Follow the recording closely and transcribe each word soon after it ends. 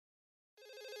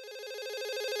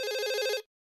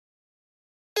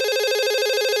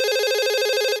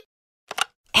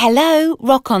Hello,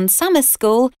 Rock On Summer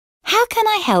School. How can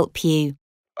I help you?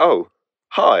 Oh,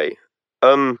 hi.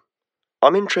 I'm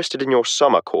interested in your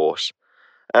summer course,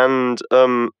 and,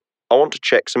 I want to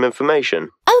check some information.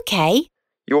 OK.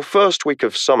 Your first week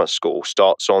of summer school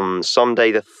starts on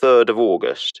Sunday the 3rd of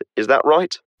August, is that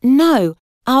right? No,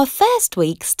 our first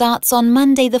week starts on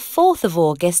Monday the 4th of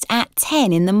August at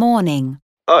 10 in the morning.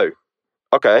 Oh,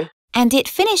 okay. And it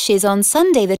finishes on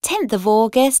Sunday the 10th of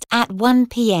August at 1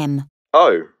 p.m.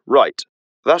 Oh, right.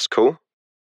 That's cool.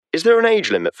 Is there an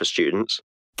age limit for students?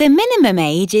 The minimum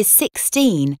age is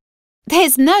 16.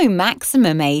 There's no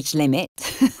maximum age limit.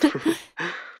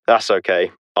 That's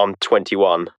okay. I'm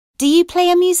 21. Do you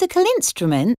play a musical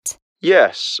instrument?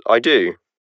 Yes, I do.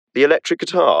 The electric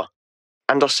guitar.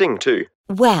 And I sing too.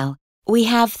 Well, we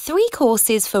have 3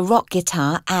 courses for rock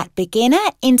guitar at beginner,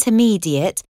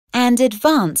 intermediate and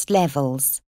advanced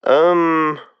levels.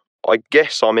 I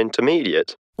guess I'm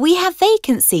intermediate. We have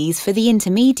vacancies for the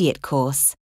intermediate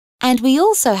course. And we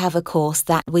also have a course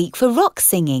that week for rock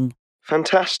singing.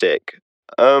 Fantastic.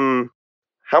 How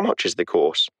much is the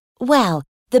course? Well,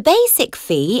 the basic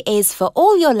fee is for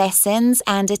all your lessons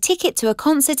and a ticket to a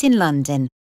concert in London.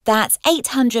 That's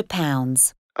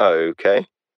 £800. Okay.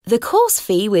 The course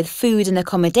fee with food and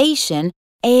accommodation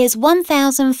is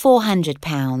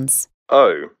 £1,400.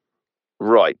 Oh,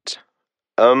 right.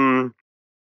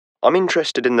 I'm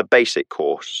interested in the basic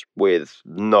course with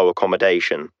no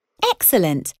accommodation.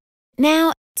 Excellent.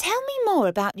 Now, tell me more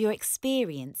about your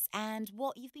experience and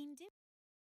what you've been doing.